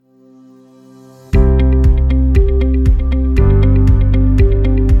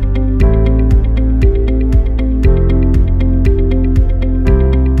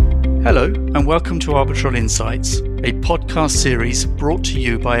welcome to Arbitral Insights, a podcast series brought to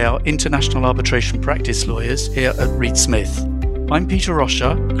you by our international arbitration practice lawyers here at Reed Smith. I'm Peter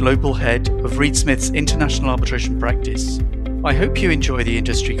Roscher, Global Head of Reed Smith's International Arbitration Practice. I hope you enjoy the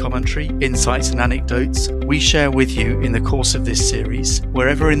industry commentary, insights and anecdotes we share with you in the course of this series,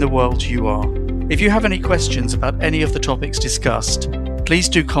 wherever in the world you are. If you have any questions about any of the topics discussed, please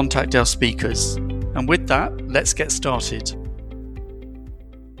do contact our speakers. And with that, let's get started.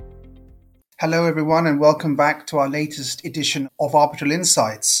 Hello everyone and welcome back to our latest edition of Arbitral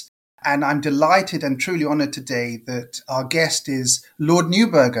Insights. And I'm delighted and truly honoured today that our guest is Lord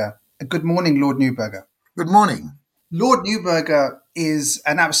Neuberger. Good morning, Lord Neuberger. Good morning. Lord Neuberger is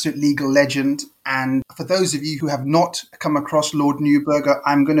an absolute legal legend. And for those of you who have not come across Lord Neuberger,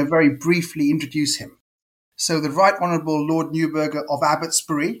 I'm going to very briefly introduce him. So the Right Honourable Lord Neuberger of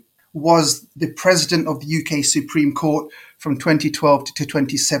Abbotsbury was the President of the UK Supreme Court from 2012 to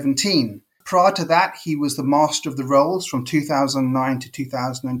 2017. Prior to that, he was the Master of the Rolls from 2009 to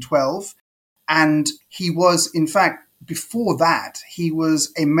 2012. And he was, in fact, before that, he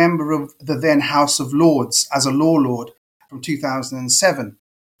was a member of the then House of Lords as a law lord from 2007.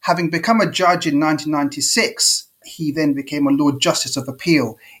 Having become a judge in 1996, he then became a Lord Justice of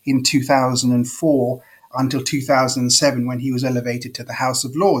Appeal in 2004 until 2007 when he was elevated to the House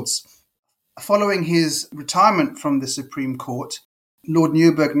of Lords. Following his retirement from the Supreme Court, Lord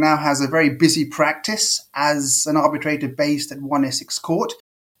Neuberger now has a very busy practice as an arbitrator based at 1 Essex Court,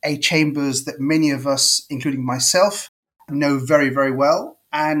 a chambers that many of us, including myself, know very, very well.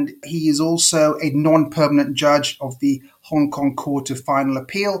 And he is also a non-permanent judge of the Hong Kong Court of Final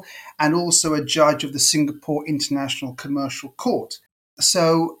Appeal and also a judge of the Singapore International Commercial Court.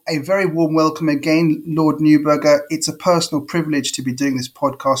 So a very warm welcome again, Lord Neuberger. It's a personal privilege to be doing this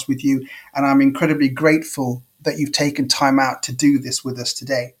podcast with you, and I'm incredibly grateful that you've taken time out to do this with us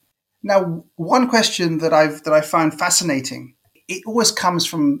today. Now, one question that I found fascinating, it always comes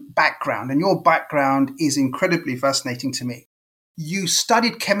from background, and your background is incredibly fascinating to me. You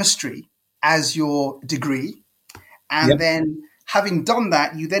studied chemistry as your degree, and then having done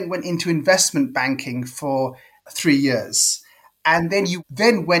that, you then went into investment banking for 3 years, and then you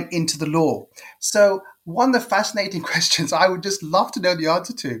then went into the law. So one of the fascinating questions I would just love to know the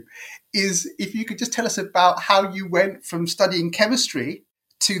answer to is if you could just tell us about how you went from studying chemistry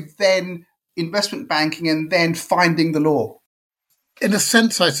to then investment banking and then finding the law. In a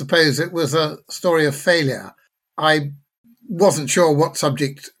sense, I suppose it was a story of failure. I wasn't sure what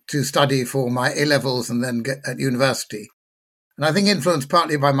subject to study for my A-levels and then get at university. And I think influenced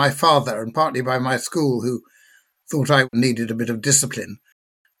partly by my father and partly by my school, who thought I needed a bit of discipline.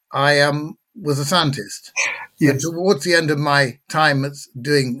 I was a scientist. Yes. And towards the end of my time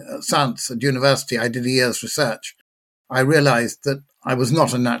doing science at university, I did a year's research. I realized that I was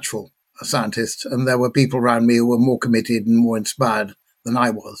not a natural scientist, and there were people around me who were more committed and more inspired than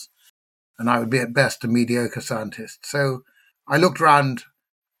I was. And I would be at best a mediocre scientist. So I looked around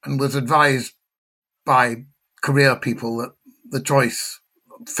and was advised by career people that the choice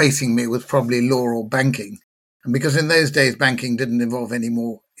facing me was probably law or banking. And because in those days banking didn't involve any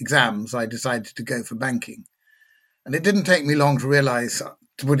more exams, I decided to go for banking. And it didn't take me long to realize,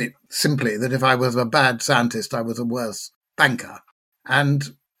 to put it simply, that if I was a bad scientist, I was a worse banker.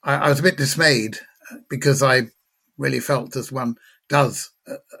 And I was a bit dismayed because I really felt, as one does,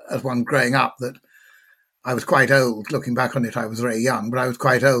 as one growing up, that I was quite old. Looking back on it, I was very young, but I was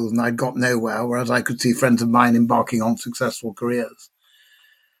quite old and I'd got nowhere, whereas I could see friends of mine embarking on successful careers.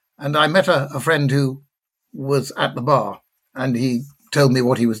 And I met a friend who was at the bar and he told me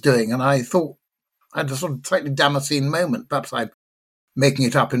what he was doing. And I thought, I had a sort of slightly Damascene moment. Perhaps I'm making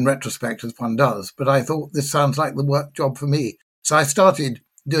it up in retrospect, as one does, but I thought this sounds like the work job for me. So I started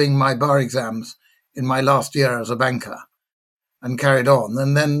doing my bar exams in my last year as a banker and carried on.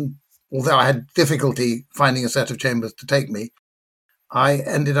 And then, although I had difficulty finding a set of chambers to take me, I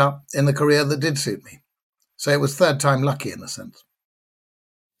ended up in the career that did suit me. So it was third time lucky in a sense.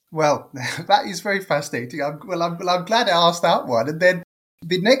 Well, that is very fascinating. I'm glad I asked that one. And then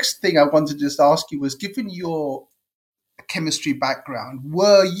the next thing I wanted to just ask you was, given your chemistry background,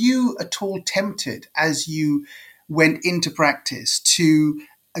 were you at all tempted as you went into practice to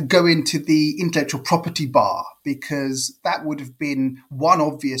go into the intellectual property bar? Because that would have been one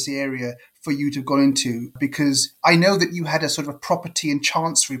obvious area for you to have gone into, because I know that you had a sort of a property and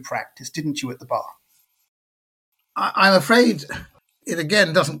chancery practice, didn't you, at the bar? I'm afraid it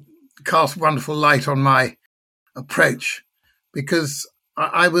again doesn't cast wonderful light on my approach, because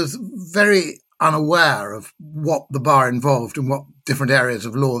I was very unaware of what the bar involved and what different areas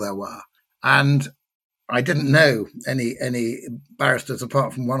of law there were. And I didn't know any barristers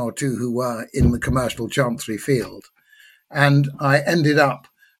apart from one or two who were in the commercial chancery field. And I ended up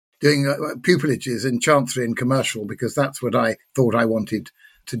doing pupilages in chancery and commercial because that's what I thought I wanted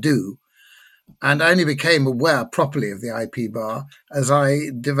to do. And I only became aware properly of the IP bar as I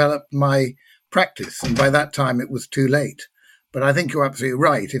developed my practice. And by that time, it was too late. But I think you're absolutely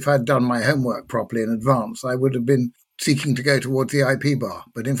right. If I'd done my homework properly in advance, I would have been seeking to go towards the IP bar.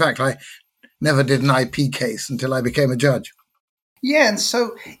 But in fact, I never did an IP case until I became a judge. Yeah, and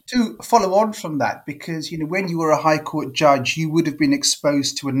so to follow on from that, because, when you were a High Court judge, you would have been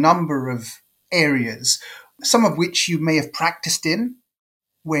exposed to a number of areas, some of which you may have practiced in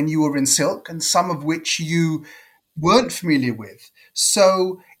when you were in Silk, and some of which you weren't familiar with.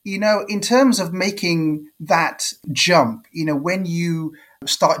 So, in terms of making that jump, when you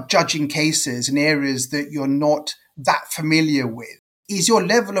start judging cases in areas that you're not that familiar with, is your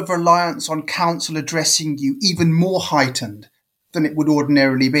level of reliance on counsel addressing you even more heightened than it would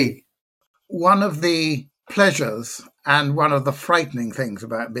ordinarily be? One of the pleasures and one of the frightening things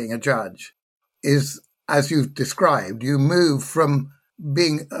about being a judge is, as you've described, you move from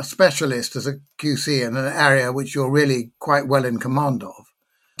being a specialist as a QC in an area which you're really quite well in command of,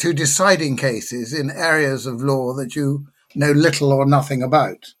 to deciding cases in areas of law that you know little or nothing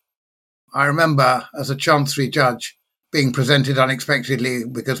about. I remember as a chancery judge being presented unexpectedly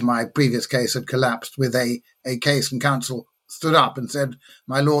because my previous case had collapsed with a case, and counsel stood up and said,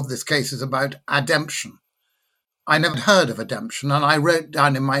 "My lord, this case is about ademption." I never heard of ademption, and I wrote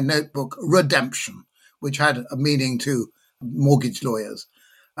down in my notebook redemption, which had a meaning to mortgage lawyers.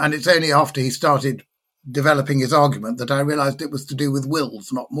 And it's only after he started developing his argument that I realized it was to do with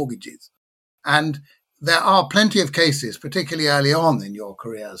wills, not mortgages. And there are plenty of cases, particularly early on in your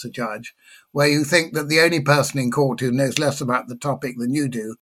career as a judge, where you think that the only person in court who knows less about the topic than you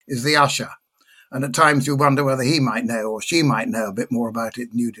do is the usher. And at times you wonder whether he might know or she might know a bit more about it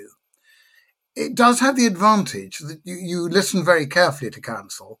than you do. It does have the advantage that you listen very carefully to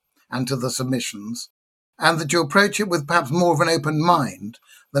counsel and to the submissions, and that you approach it with perhaps more of an open mind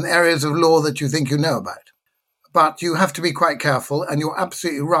than areas of law that you think you know about. But you have to be quite careful, and you're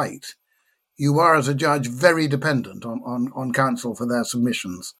absolutely right. You are, as a judge, very dependent on counsel for their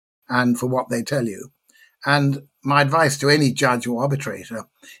submissions and for what they tell you. And my advice to any judge or arbitrator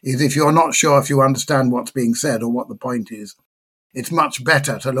is, if you're not sure if you understand what's being said or what the point is, it's much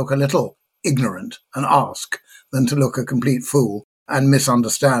better to look a little ignorant and ask than to look a complete fool and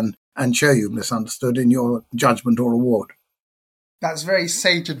misunderstand and show you've misunderstood in your judgment or award. That's very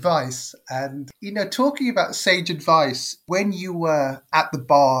sage advice. And, talking about sage advice, when you were at the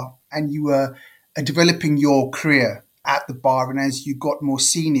bar and you were developing your career at the bar and as you got more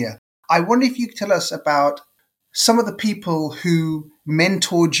senior, I wonder if you could tell us about some of the people who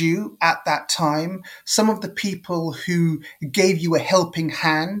mentored you at that time, some of the people who gave you a helping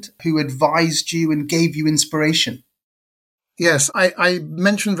hand, who advised you and gave you inspiration. Yes, I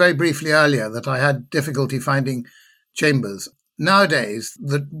mentioned very briefly earlier that I had difficulty finding chambers. Nowadays,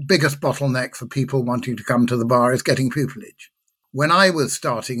 the biggest bottleneck for people wanting to come to the bar is getting pupillage. When I was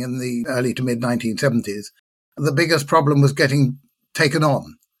starting in the early to mid-1970s, the biggest problem was getting taken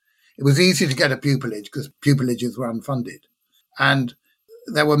on. It was easy to get a pupillage because pupillages were unfunded. And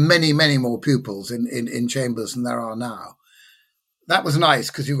there were many, many more pupils in chambers than there are now. That was nice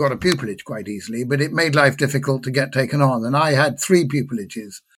because you got a pupillage quite easily, but it made life difficult to get taken on. And I had 3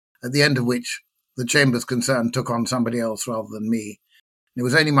 pupillages, at the end of which the chambers concerned took on somebody else rather than me. It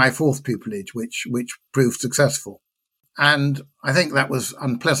was only my 4th pupillage which proved successful. And I think that was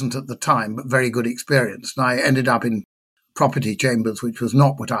unpleasant at the time, but very good experience. And I ended up in property chambers, which was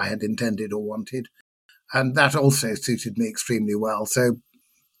not what I had intended or wanted. And that also suited me extremely well. So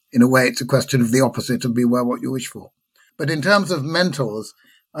in a way, it's a question of the opposite of beware what you wish for. But in terms of mentors,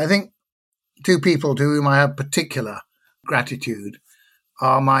 I think 2 people to whom I have particular gratitude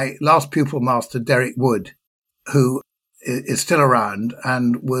are my last pupil master, Derek Wood, who is still around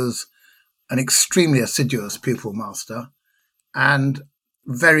and was an extremely assiduous pupil master and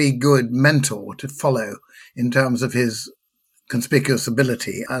very good mentor to follow in terms of his conspicuous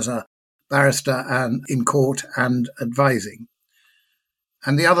ability as a barrister and in court and advising.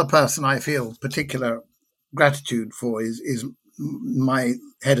 And the other person I feel particular gratitude for is my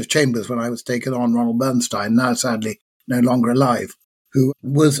head of chambers when I was taken on, Ronald Bernstein, now sadly no longer alive, who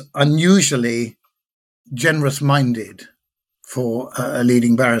was unusually generous-minded for a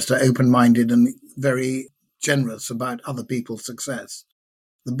leading barrister, open-minded and very generous about other people's success.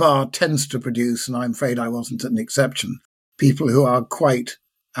 The bar tends to produce, and I'm afraid I wasn't an exception, people who are quite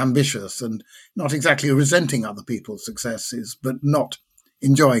ambitious and not exactly resenting other people's successes, but not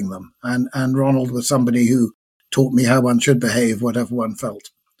enjoying them. And Ronald was somebody who taught me how one should behave, whatever one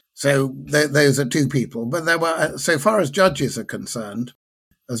felt. So those are two people. But there were, so far as judges are concerned,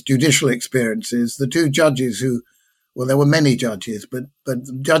 as judicial experiences, the two judges there were many judges, but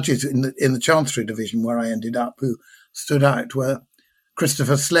judges in the Chancery Division where I ended up who stood out were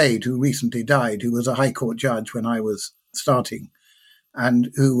Christopher Slade, who recently died, who was a High Court judge when I was starting,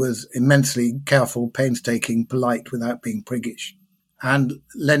 and who was immensely careful, painstaking, polite, without being priggish. And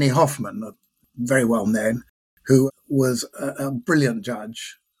Lenny Hoffman, very well known, who was a brilliant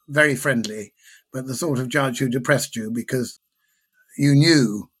judge, very friendly, but the sort of judge who depressed you because you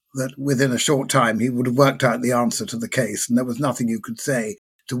knew that within a short time he would have worked out the answer to the case, and there was nothing you could say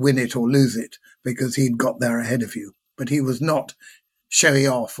to win it or lose it because he'd got there ahead of you. But he was not showy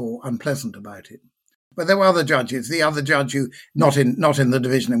off or unpleasant about it. But there were other judges. The other judge who, not in the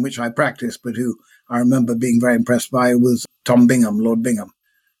division in which I practiced, but who I remember being very impressed by, was Tom Bingham, Lord Bingham,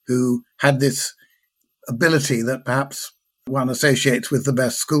 who had this ability that perhaps one associates with the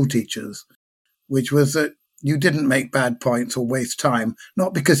best school teachers, which was that you didn't make bad points or waste time,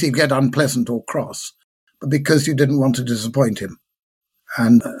 not because he'd get unpleasant or cross, but because you didn't want to disappoint him.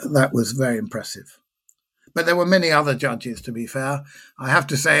 And that was very impressive. But there were many other judges, to be fair. I have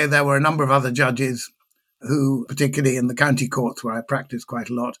to say there were a number of other judges who, particularly in the county courts where I practiced quite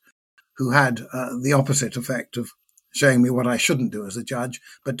a lot, who had the opposite effect of showing me what I shouldn't do as a judge.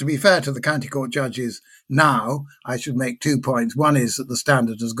 But to be fair to the county court judges now, I should make 2 points. One is that the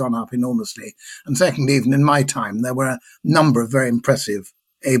standard has gone up enormously. And secondly, even in my time, there were a number of very impressive,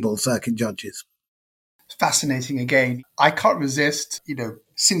 able circuit judges. Fascinating again. I can't resist,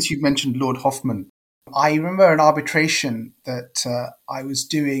 since you mentioned Lord Hoffman, I remember an arbitration that I was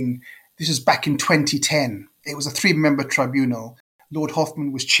doing. This was back in 2010. It was a 3-member tribunal. Lord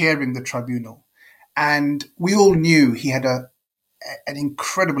Hoffman was chairing the tribunal. And we all knew he had an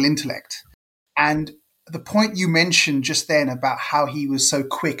incredible intellect. And the point you mentioned just then about how he was so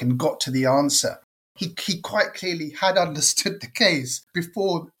quick and got to the answer, he quite clearly had understood the case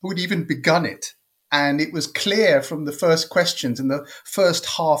before we'd even begun it. And it was clear from the first questions in the first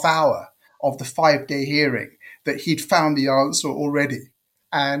half hour of the 5-day hearing that he'd found the answer already.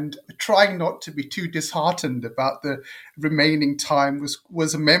 And trying not to be too disheartened about the remaining time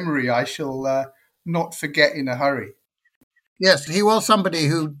was a memory I shall not forget in a hurry. Yes, he was somebody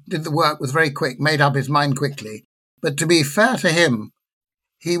who did the work, was very quick, made up his mind quickly. But to be fair to him,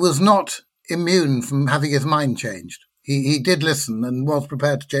 he was not immune from having his mind changed. He did listen and was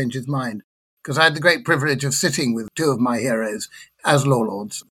prepared to change his mind, because I had the great privilege of sitting with two of my heroes as law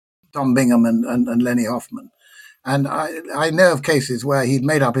lords, Tom Bingham and Lenny Hoffman. And I know of cases where he'd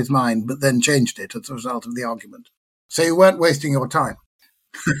made up his mind but then changed it as a result of the argument. So you weren't wasting your time.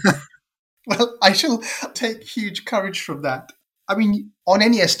 Well, I shall take huge courage from that. I mean, on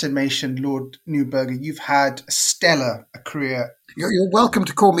any estimation, Lord Neuberger, you've had a stellar career. You're welcome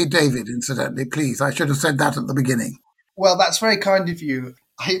to call me David, incidentally, please. I should have said that at the beginning. Well, that's very kind of you.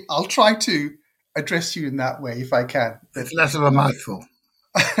 I'll try to address you in that way if I can. It's less of a mouthful.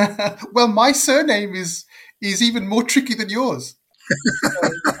 Well, my surname is even more tricky than yours.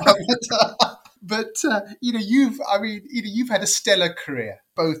 But you've had a stellar career,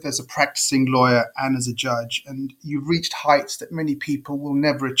 both as a practicing lawyer and as a judge, and you've reached heights that many people will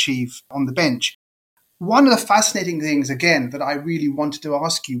never achieve on the bench. One of the fascinating things, again, that I really wanted to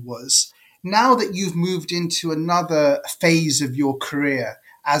ask you was, now that you've moved into another phase of your career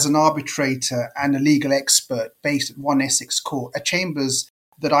as an arbitrator and a legal expert based at 1 Essex Court, a chambers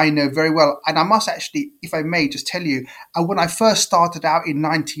that I know very well. And I must actually, if I may, just tell you, when I first started out in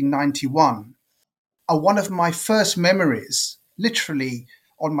 1991, one of my first memories, literally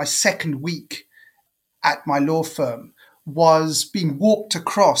on my second week at my law firm, was being walked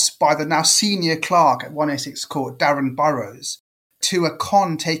across by the now senior clerk at 1 Essex Court, Darren Burrows, to a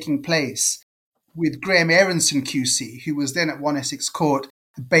con taking place with Graham Aronson QC, who was then at 1 Essex Court,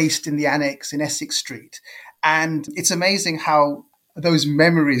 based in the Annex in Essex Street. And it's amazing how those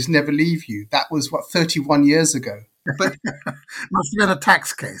memories never leave you. That was, 31 years ago. But must have been a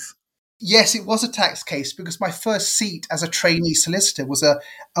tax case. Yes, it was a tax case, because my first seat as a trainee solicitor was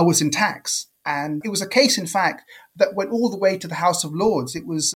in tax. And it was a case, in fact, that went all the way to the House of Lords. It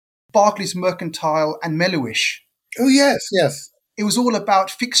was Barclays Mercantile and Mellowish. Oh, yes. It was all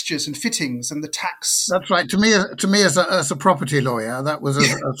about fixtures and fittings and the tax. That's right. To me as a property lawyer, that was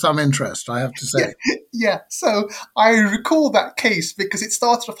of some interest, I have to say. Yeah. So I recall that case because it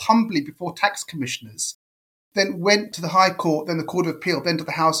started off humbly before tax commissioners, then went to the High Court, then the Court of Appeal, then to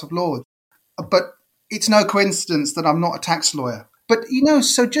the House of Lords. But it's no coincidence that I'm not a tax lawyer. But,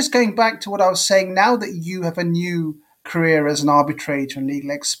 so just going back to what I was saying, now that you have a new career as an arbitrator and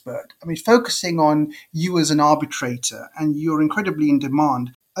legal expert, I mean, focusing on you as an arbitrator, and you're incredibly in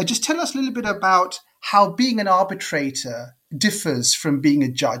demand. Just tell us a little bit about how being an arbitrator differs from being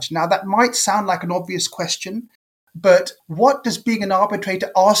a judge. Now, that might sound like an obvious question, but what does being an arbitrator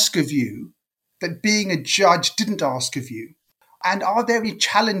ask of you that being a judge didn't ask of you? And are there any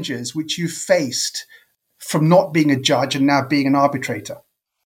challenges which you faced from not being a judge and now being an arbitrator?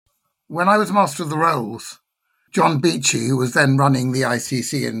 When I was Master of the Rolls, John Beechey, who was then running the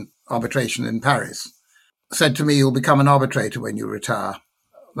ICC in arbitration in Paris, said to me, "You'll become an arbitrator when you retire."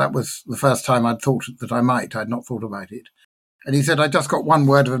 That was the first time I'd thought that I might. I'd not thought about it. And he said, "I just got one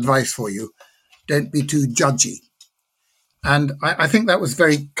word of advice for you. Don't be too judgy." And I think that was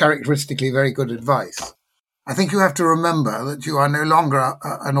very characteristically very good advice. I think you have to remember that you are no longer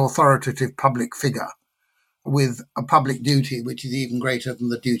an authoritative public figure with a public duty which is even greater than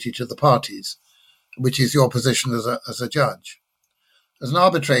the duty to the parties, which is your position as a judge. As an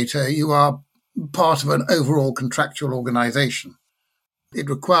arbitrator, you are part of an overall contractual organisation. It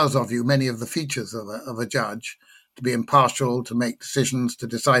requires of you many of the features of a judge, to be impartial, to make decisions, to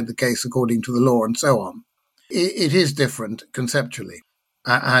decide the case according to the law, and so on. It is different conceptually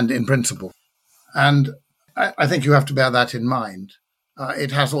and in principle. And I think you have to bear that in mind.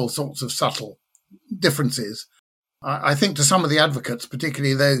 It has all sorts of subtle differences. I think to some of the advocates,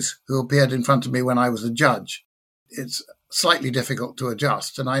 particularly those who appeared in front of me when I was a judge, it's slightly difficult to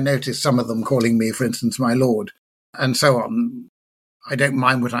adjust. And I noticed some of them calling me, for instance, my lord, and so on. I don't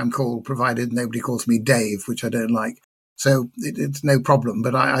mind what I'm called, provided nobody calls me Dave, which I don't like. So it's no problem,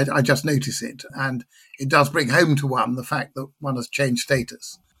 but I just notice it. And it does bring home to one the fact that one has changed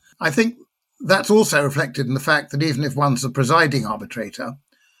status. I think that's also reflected in the fact that even if one's a presiding arbitrator,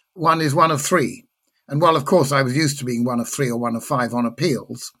 one is one of three. And while, of course, I was used to being one of three or one of five on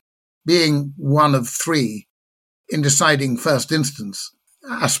appeals, being one of three in deciding first instance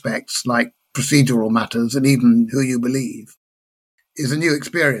aspects like procedural matters and even who you believe is a new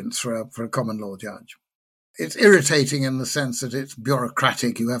experience for a common law judge. It's irritating in the sense that it's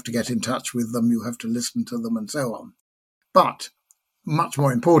bureaucratic. You have to get in touch with them, you have to listen to them, and so on. But much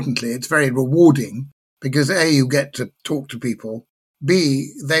more importantly, it's very rewarding because A, you get to talk to people,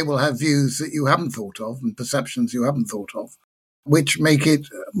 B, they will have views that you haven't thought of and perceptions you haven't thought of, which make it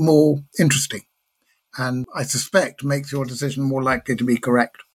more interesting and I suspect makes your decision more likely to be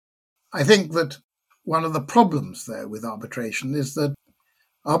correct. I think that one of the problems, though, with arbitration is that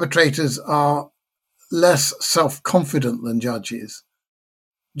arbitrators are less self-confident than judges.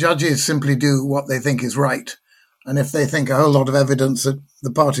 Judges simply do what they think is right. And if they think a whole lot of evidence that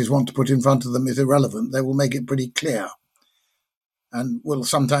the parties want to put in front of them is irrelevant, they will make it pretty clear and will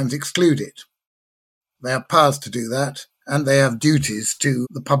sometimes exclude it. They have powers to do that, and they have duties to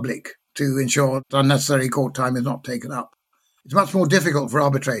the public to ensure that unnecessary court time is not taken up. It's much more difficult for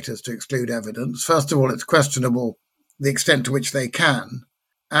arbitrators to exclude evidence. First of all, it's questionable the extent to which they can.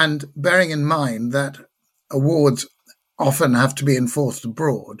 And bearing in mind that awards often have to be enforced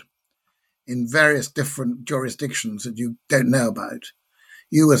abroad in various different jurisdictions that you don't know about,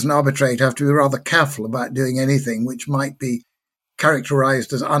 you as an arbitrator have to be rather careful about doing anything which might be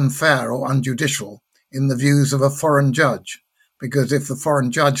characterized as unfair or unjudicial in the views of a foreign judge. Because if the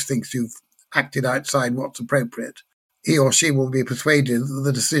foreign judge thinks you've acted outside what's appropriate, he or she will be persuaded that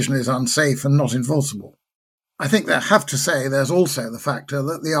the decision is unsafe and not enforceable. I think they have to say there's also the factor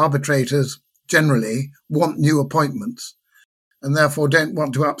that the arbitrators generally want new appointments and therefore don't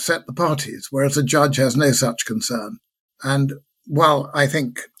want to upset the parties, whereas a judge has no such concern. And while I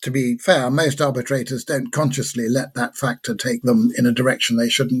think, to be fair, most arbitrators don't consciously let that factor take them in a direction they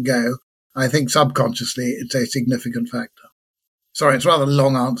shouldn't go, I think subconsciously it's a significant factor. Sorry, it's a rather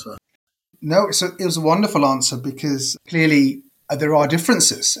long answer. No, it was a wonderful answer because clearly there are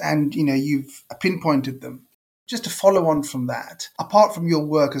differences and, you've pinpointed them. Just to follow on from that, apart from your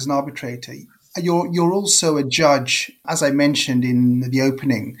work as an arbitrator, you're also a judge, as I mentioned in the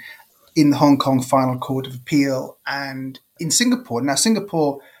opening, in the Hong Kong Final Court of Appeal and in Singapore. Now,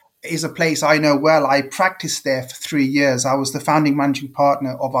 Singapore is a place I know well. I practiced there for 3 years. I was the founding managing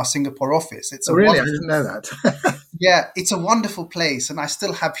partner of our Singapore office. Really? I didn't know that. Yeah, it's a wonderful place, and I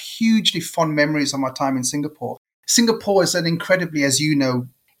still have hugely fond memories of my time in Singapore. Singapore is an incredibly, as you know,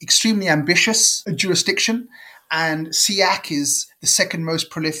 extremely ambitious jurisdiction, and SIAC is the second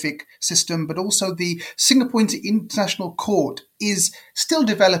most prolific system, but also the Singapore International Court is still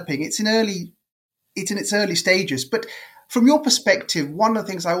developing. It's in its early stages. But from your perspective, one of the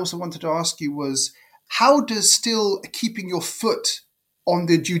things I also wanted to ask you was, how does still keeping your foot on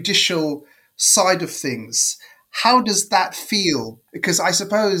the judicial side of things, how does that feel? Because I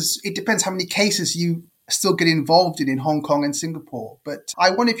suppose it depends how many cases you still get involved in Hong Kong and Singapore. But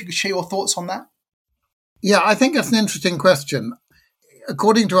I wonder if you could share your thoughts on that. Yeah, I think it's an interesting question.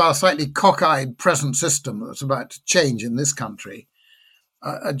 According to our slightly cockeyed present system that's about to change in this country,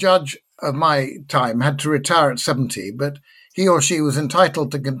 a judge of my time had to retire at 70, but he or she was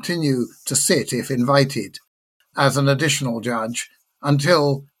entitled to continue to sit, if invited, as an additional judge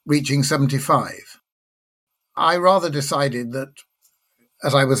until reaching 75. I rather decided that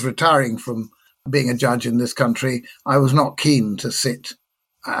as I was retiring from being a judge in this country, I was not keen to sit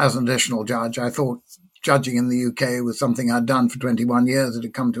as an additional judge. I thought judging in the UK was something I'd done for 21 years. It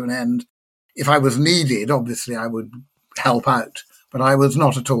had come to an end. If I was needed, obviously I would help out, but I was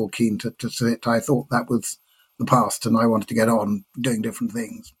not at all keen to sit. I thought that was the past and I wanted to get on doing different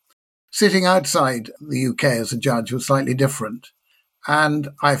things. Sitting outside the UK as a judge was slightly different. And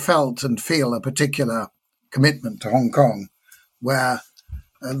I felt and feel a particular commitment to Hong Kong, where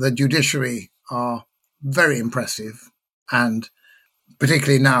the judiciary are very impressive and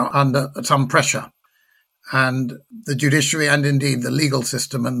particularly now under some pressure. And the judiciary and indeed the legal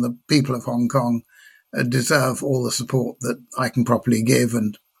system and the people of Hong Kong deserve all the support that I can properly give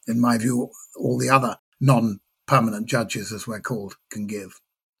and, in my view, all the other non-permanent judges, as we're called, can give.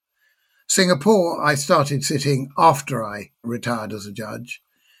 Singapore, I started sitting after I retired as a judge,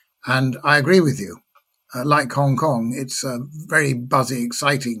 and I agree with you. Like Hong Kong, it's a very buzzy,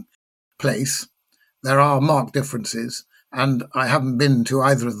 exciting place. There are marked differences, and I haven't been to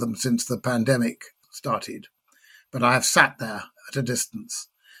either of them since the pandemic started, but I have sat there at a distance.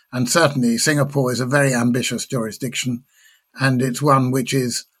 And certainly Singapore is a very ambitious jurisdiction, and it's one which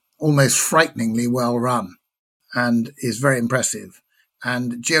is almost frighteningly well run and is very impressive.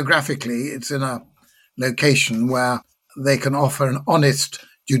 And geographically, it's in a location where they can offer an honest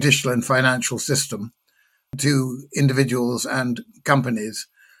judicial and financial system to individuals and companies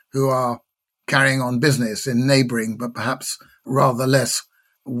who are carrying on business in neighbouring but perhaps rather less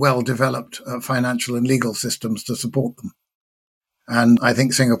well-developed financial and legal systems to support them. And I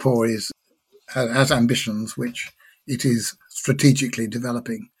think Singapore has ambitions which it is strategically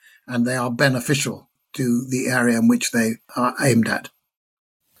developing, and they are beneficial to the area in which they are aimed at.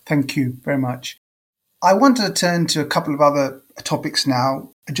 Thank you very much. I want to turn to a couple of other topics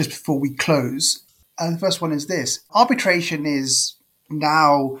now, just before we close. The first one is this. Arbitration is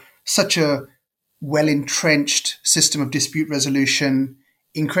now such a well-entrenched system of dispute resolution,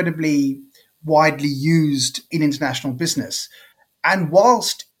 incredibly widely used in international business. And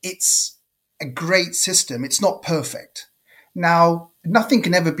whilst it's a great system, it's not perfect. Now, nothing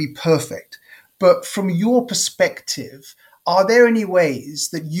can ever be perfect, but from your perspective, are there any ways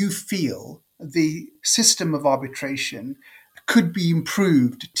that you feel the system of arbitration could be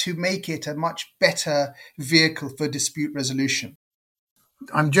improved to make it a much better vehicle for dispute resolution?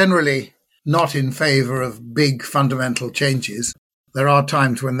 I'm generally not in favour of big fundamental changes. There are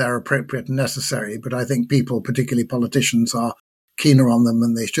times when they're appropriate and necessary, but I think people, particularly politicians, are keener on them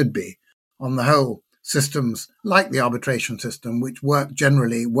than they should be. On the whole, systems like the arbitration system, which work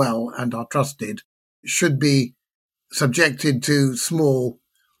generally well and are trusted, should be subjected to small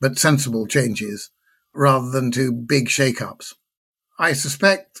but sensible changes rather than to big shake-ups. I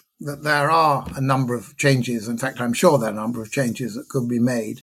suspect that there are a number of changes. In fact, I'm sure there are a number of changes that could be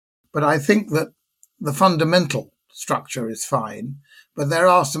made. But I think that the fundamental structure is fine, but there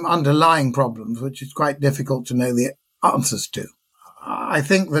are some underlying problems which is quite difficult to know the answers to. I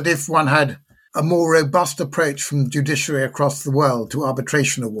think that if one had a more robust approach from the judiciary across the world to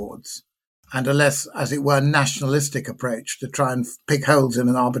arbitration awards, and a less, as it were, nationalistic approach to try and pick holes in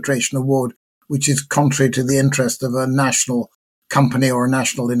an arbitration award which is contrary to the interest of a national company or a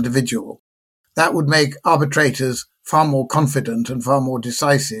national individual, that would make arbitrators far more confident and far more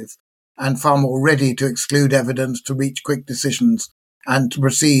decisive and far more ready to exclude evidence, to reach quick decisions and to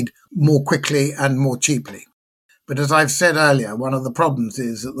proceed more quickly and more cheaply. But as I've said earlier, one of the problems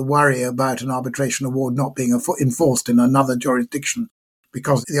is that the worry about an arbitration award not being enforced in another jurisdiction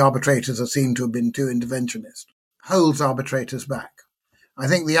because the arbitrators are seen to have been too interventionist holds arbitrators back. I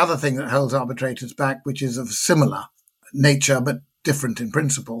think the other thing that holds arbitrators back, which is of similar nature but different in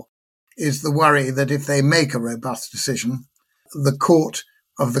principle, is the worry that if they make a robust decision, the court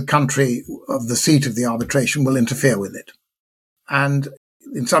of the country of the seat of the arbitration will interfere with it. And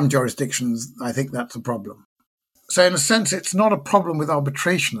in some jurisdictions, I think that's a problem. So in a sense, it's not a problem with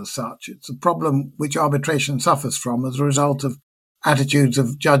arbitration as such. It's a problem which arbitration suffers from as a result of attitudes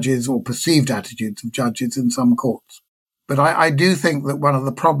of judges or perceived attitudes of judges in some courts. But I do think that one of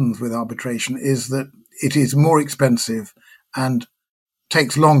the problems with arbitration is that it is more expensive and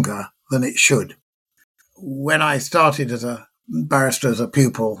takes longer than it should. When I started as a barrister, as a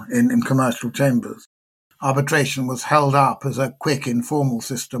pupil in commercial chambers, arbitration was held up as a quick, informal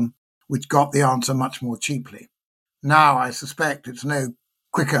system which got the answer much more cheaply. Now I suspect it's no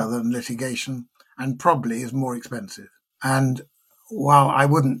quicker than litigation and probably is more expensive. And while I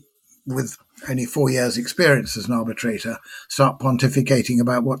wouldn't, with only 4 years' experience as an arbitrator, start pontificating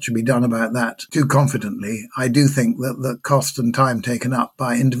about what should be done about that too confidently, I do think that the cost and time taken up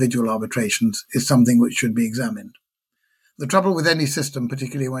by individual arbitrations is something which should be examined. The trouble with any system,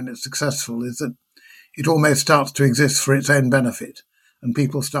 particularly when it's successful, is that it almost starts to exist for its own benefit, and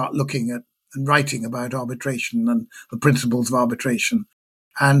people start looking at and writing about arbitration and the principles of arbitration,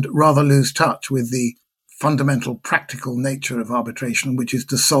 and rather lose touch with the fundamental practical nature of arbitration, which is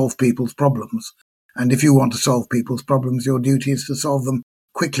to solve people's problems. And if you want to solve people's problems, your duty is to solve them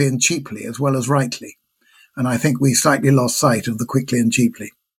quickly and cheaply as well as rightly. And I think we slightly lost sight of the quickly and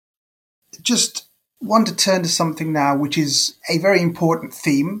cheaply. Just want to turn to something now which is a very important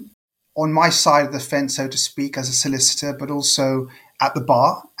theme on my side of the fence, so to speak, as a solicitor, but also at the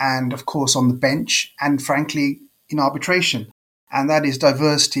bar and, of course, on the bench and, frankly, in arbitration. And that is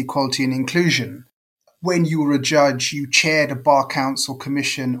diversity, equality and inclusion. When you were a judge, you chaired a Bar Council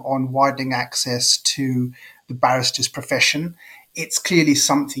commission on widening access to the barrister's profession. It's clearly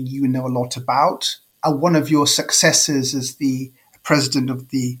something you know a lot about. One of your successors as the president of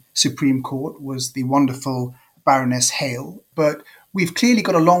the Supreme Court was the wonderful Baroness Hale. But we've clearly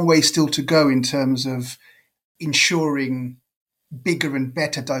got a long way still to go in terms of ensuring bigger and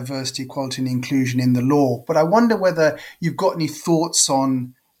better diversity, equality and inclusion in the law. But I wonder whether you've got any thoughts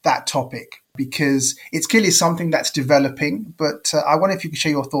on that topic, because it's clearly something that's developing, but I wonder if you could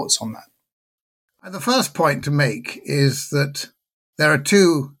share your thoughts on that. The first point to make is that there are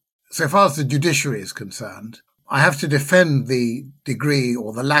two, so far as the judiciary is concerned, I have to defend the degree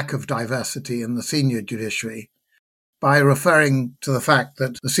or the lack of diversity in the senior judiciary by referring to the fact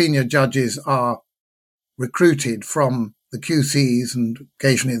that the senior judges are recruited from the QCs and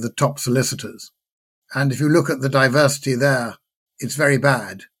occasionally the top solicitors. And if you look at the diversity there, it's very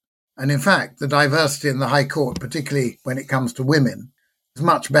bad. And in fact, the diversity in the High Court, particularly when it comes to women, is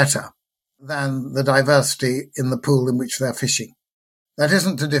much better than the diversity in the pool in which they're fishing. That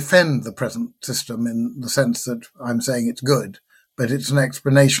isn't to defend the present system in the sense that I'm saying it's good, but it's an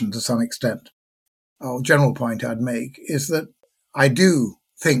explanation to some extent. A general point I'd make is that I do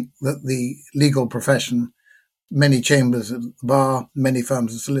think that the legal profession, many chambers at the bar, many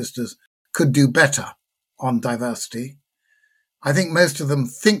firms of solicitors, could do better on diversity. I think most of them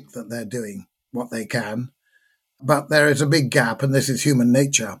think that they're doing what they can, but there is a big gap, and this is human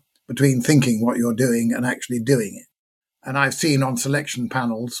nature, between thinking what you're doing and actually doing it. And I've seen on selection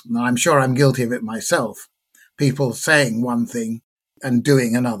panels, and I'm sure I'm guilty of it myself, people saying one thing and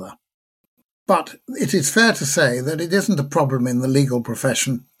doing another. But it is fair to say that it isn't a problem in the legal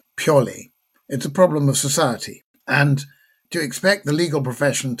profession purely. It's a problem of society. And to expect the legal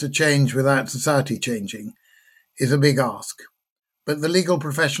profession to change without society changing is a big ask. But the legal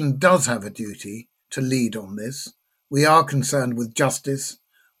profession does have a duty to lead on this. We are concerned with justice.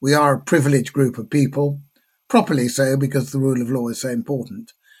 We are a privileged group of people, properly so because the rule of law is so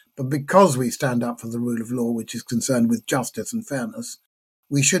important. But because we stand up for the rule of law, which is concerned with justice and fairness,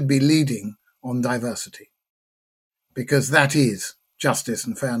 we should be leading on diversity, because that is justice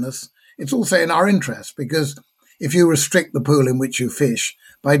and fairness. It's also in our interest, because if you restrict the pool in which you fish,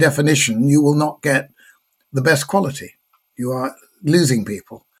 by definition, you will not get the best quality. You are losing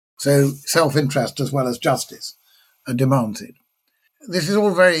people. So self-interest as well as justice demands it. This is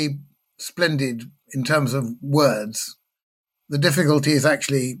all very splendid in terms of words. The difficulty is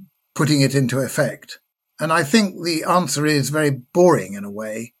actually putting it into effect. And I think the answer is very boring in a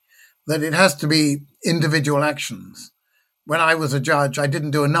way, that it has to be individual actions. When I was a judge, I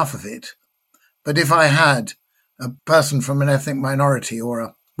didn't do enough of it. But if I had a person from an ethnic minority or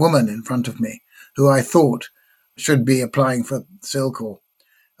a woman in front of me who I thought should be applying for silk or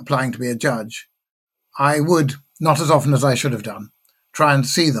applying to be a judge, I would, not as often as I should have done, try and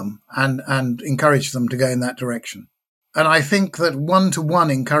see them and encourage them to go in that direction. And I think that one-to-one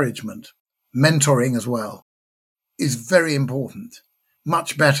encouragement, mentoring as well, is very important,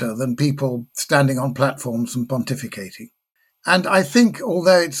 much better than people standing on platforms and pontificating. And I think,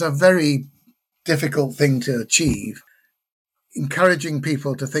 although it's a very difficult thing to achieve, encouraging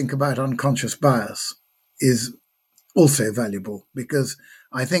people to think about unconscious bias is also valuable, because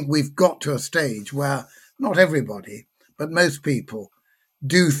I think we've got to a stage where not everybody, but most people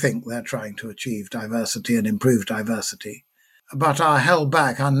do think they're trying to achieve diversity and improve diversity, but are held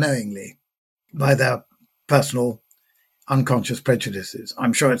back unknowingly by their personal unconscious prejudices.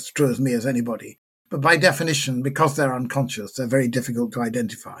 I'm sure it's true as me as anybody. But by definition, because they're unconscious, they're very difficult to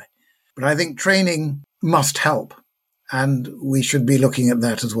identify. But I think training must help, and we should be looking at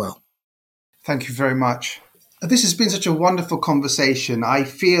that as well. Thank you very much. This has been such a wonderful conversation. I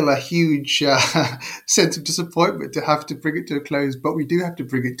feel a huge sense of disappointment to have to bring it to a close, but we do have to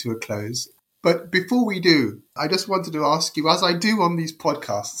bring it to a close. But before we do, I just wanted to ask you, as I do on these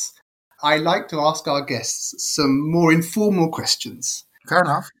podcasts, I like to ask our guests some more informal questions. Fair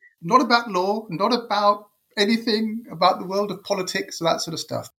enough. Not about law, not about anything about the world of politics or that sort of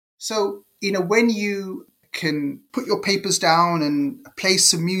stuff. So, when you can put your papers down and play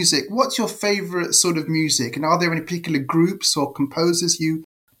some music, what's your favorite sort of music? And are there any particular groups or composers you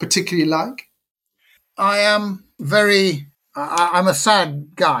particularly like? I'm a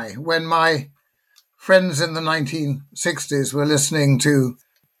sad guy. When my friends in the 1960s were listening to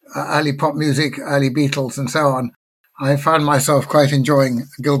early pop music, early Beatles and so on, I found myself quite enjoying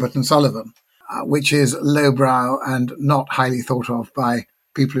Gilbert and Sullivan, which is lowbrow and not highly thought of by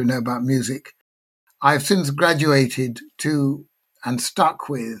people who know about music. I've since graduated to and stuck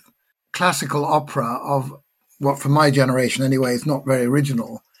with classical opera of what, for my generation anyway, is not very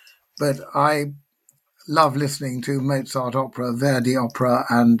original, but I love listening to Mozart opera, Verdi opera,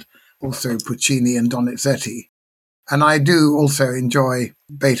 and also Puccini and Donizetti. And I do also enjoy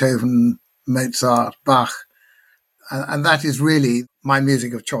Beethoven, Mozart, Bach, and that is really my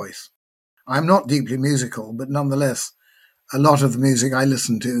music of choice. I'm not deeply musical, but nonetheless, a lot of the music I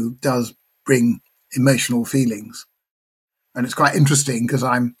listen to does bring emotional feelings. And it's quite interesting because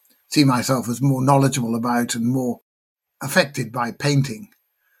I see myself as more knowledgeable about and more affected by painting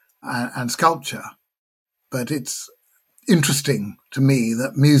and sculpture. But it's interesting to me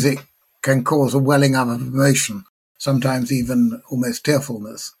that music can cause a welling up of emotion, sometimes even almost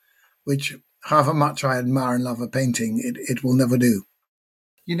tearfulness, which, however much I admire and love a painting, it will never do.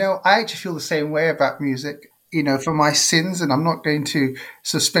 I actually feel the same way about music. For my sins, and I'm not going to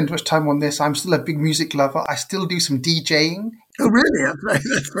sort of spend much time on this, I'm still a big music lover. I still do some DJing. Oh, really?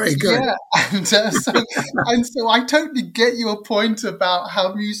 That's very good. Yeah, and so I totally get your point about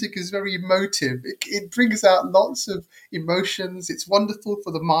how music is very emotive. It brings out lots of emotions. It's wonderful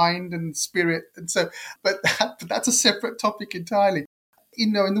for the mind and spirit, and so. But that's a separate topic entirely.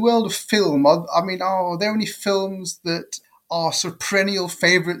 In the world of film, are there any films that are sort of perennial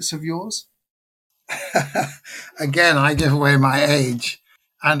favourites of yours? Again, I give away my age.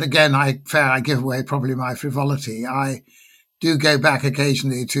 And again, I give away probably my frivolity. I do go back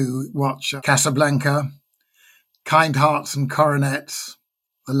occasionally to watch Casablanca, Kind Hearts and Coronets,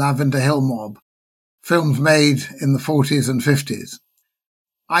 The Lavender Hill Mob, films made in the 40s and 50s.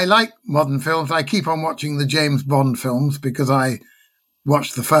 I like modern films. I keep on watching the James Bond films because I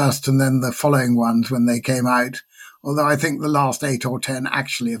watched the first and then the following ones when they came out, although I think the last 8 or 10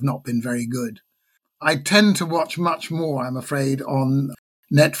 actually have not been very good. I tend to watch much more, I'm afraid, on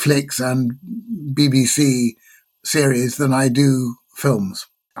Netflix and BBC series than I do films.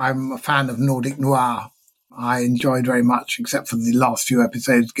 I'm a fan of Nordic noir. I enjoyed very much, except for the last few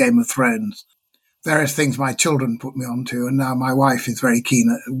episodes, Game of Thrones. Various things my children put me onto, and now my wife is very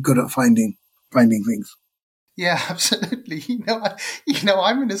good at finding things. Yeah, absolutely.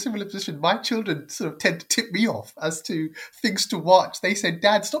 I'm in a similar position. My children sort of tend to tip me off as to things to watch. They said,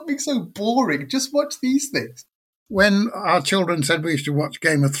 "Dad, stop being so boring. Just watch these things." When our children said we should watch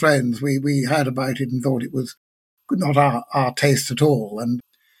Game of Thrones, we heard about it and thought it was not our taste at all. And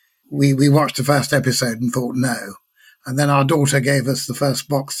we watched the first episode and thought no. And then our daughter gave us the first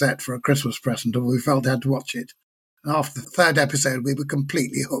box set for a Christmas present, and we felt we had to watch it. And after the third episode, we were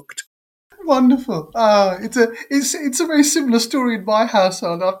completely hooked. Wonderful. It's a very similar story in my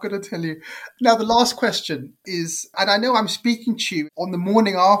household, I've got to tell you. Now, the last question is, and I know I'm speaking to you on the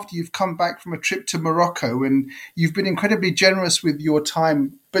morning after you've come back from a trip to Morocco, and you've been incredibly generous with your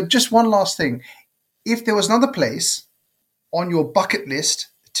time. But just one last thing. If there was another place on your bucket list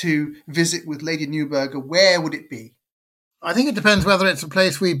to visit with Lady Neuberger, where would it be? I think it depends whether it's a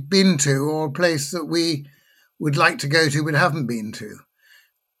place we've been to or a place that we would like to go to but haven't been to.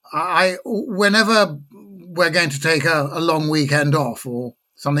 Whenever we're going to take a long weekend off or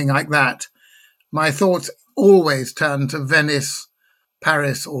something like that, my thoughts always turn to Venice,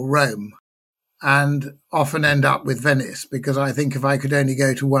 Paris or Rome, and often end up with Venice, because I think if I could only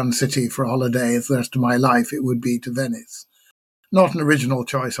go to one city for a holiday the rest of my life, it would be to Venice. Not an original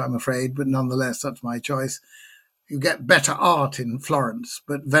choice, I'm afraid, but nonetheless, that's my choice. You get better art in Florence,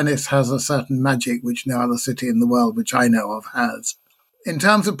 but Venice has a certain magic which no other city in the world, which I know of, has. In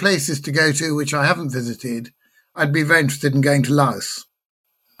terms of places to go to which I haven't visited, I'd be very interested in going to Laos.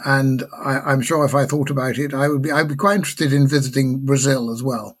 And I'm sure if I thought about it, I'd be quite interested in visiting Brazil as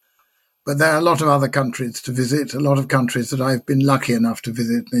well. But there are a lot of other countries to visit, a lot of countries that I've been lucky enough to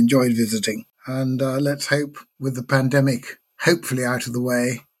visit and enjoyed visiting. And let's hope with the pandemic hopefully out of the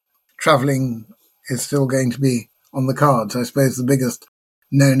way, travelling is still going to be on the cards. I suppose the biggest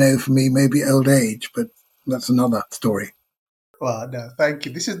no for me may be old age, but that's another story. Well, no, thank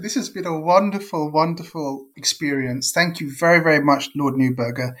you. This has been a wonderful, wonderful experience. Thank you very, very much, Lord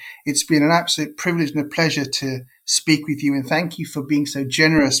Neuberger. It's been an absolute privilege and a pleasure to speak with you, and thank you for being so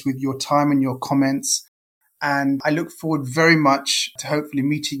generous with your time and your comments. And I look forward very much to hopefully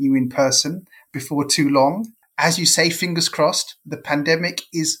meeting you in person before too long. As you say, fingers crossed, the pandemic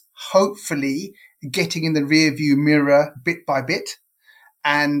is hopefully getting in the rearview mirror bit by bit,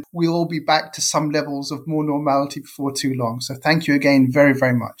 and we'll all be back to some levels of more normality before too long. So thank you again very,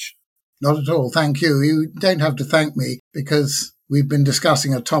 very much. Not at all. Thank you. You don't have to thank me, because we've been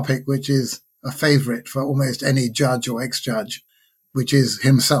discussing a topic which is a favourite for almost any judge or ex-judge, which is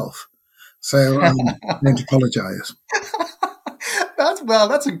himself. So I'm going to apologise.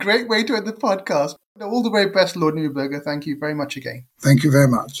 That's a great way to end the podcast. All the very best, Lord Neuberger. Thank you very much again. Thank you very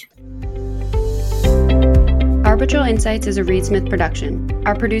much. Arbitral Insights is a Reed Smith production.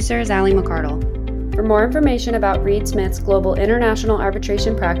 Our producer is Ali McCardle. For more information about Reed Smith's global international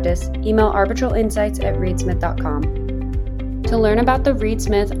arbitration practice, email arbitralinsights@reedsmith.com. To learn about the Reed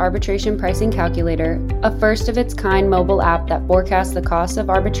Smith Arbitration Pricing Calculator, a first-of-its-kind mobile app that forecasts the costs of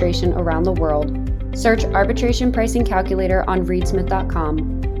arbitration around the world, search Arbitration Pricing Calculator on reedsmith.com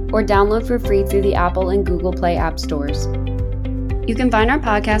or download for free through the Apple and Google Play app stores. You can find our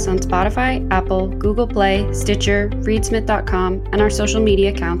podcast on Spotify, Apple, Google Play, Stitcher, reedsmith.com, and our social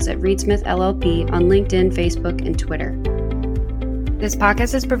media accounts at ReedSmith LLP on LinkedIn, Facebook, and Twitter. This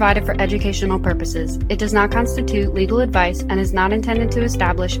podcast is provided for educational purposes. It does not constitute legal advice and is not intended to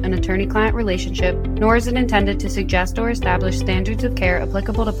establish an attorney-client relationship, nor is it intended to suggest or establish standards of care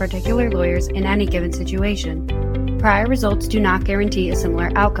applicable to particular lawyers in any given situation. Prior results do not guarantee a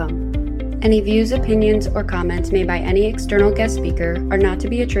similar outcome. Any views, opinions, or comments made by any external guest speaker are not to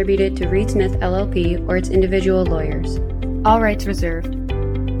be attributed to Reed Smith LLP or its individual lawyers. All rights reserved.